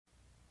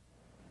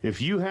If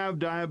you have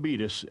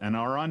diabetes and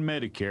are on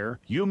Medicare,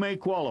 you may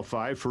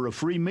qualify for a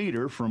free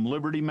meter from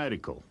Liberty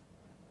Medical.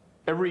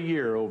 Every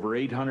year, over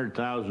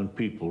 800,000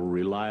 people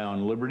rely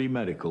on Liberty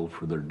Medical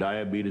for their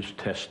diabetes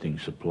testing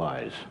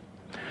supplies.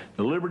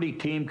 The Liberty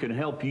team can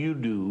help you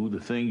do the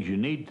things you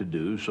need to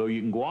do so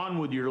you can go on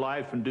with your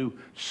life and do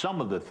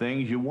some of the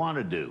things you want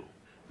to do.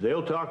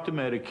 They'll talk to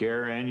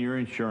Medicare and your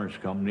insurance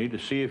company to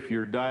see if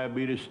your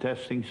diabetes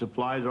testing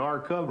supplies are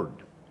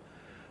covered.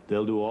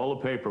 They'll do all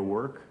the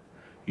paperwork.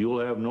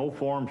 You'll have no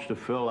forms to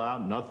fill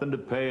out, nothing to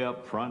pay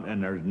up front,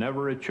 and there's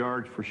never a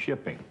charge for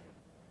shipping.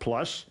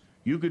 Plus,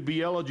 you could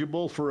be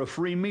eligible for a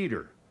free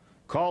meter.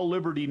 Call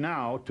Liberty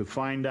now to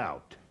find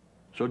out.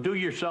 So do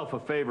yourself a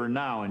favor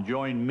now and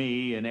join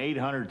me and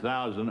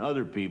 800,000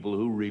 other people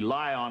who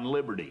rely on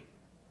Liberty.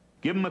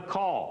 Give them a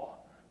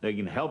call. They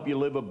can help you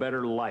live a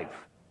better life.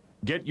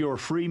 Get your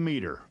free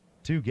meter.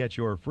 To get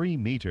your free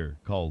meter,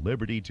 call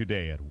Liberty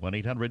today at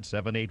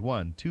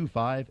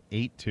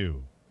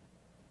 1-800-781-2582.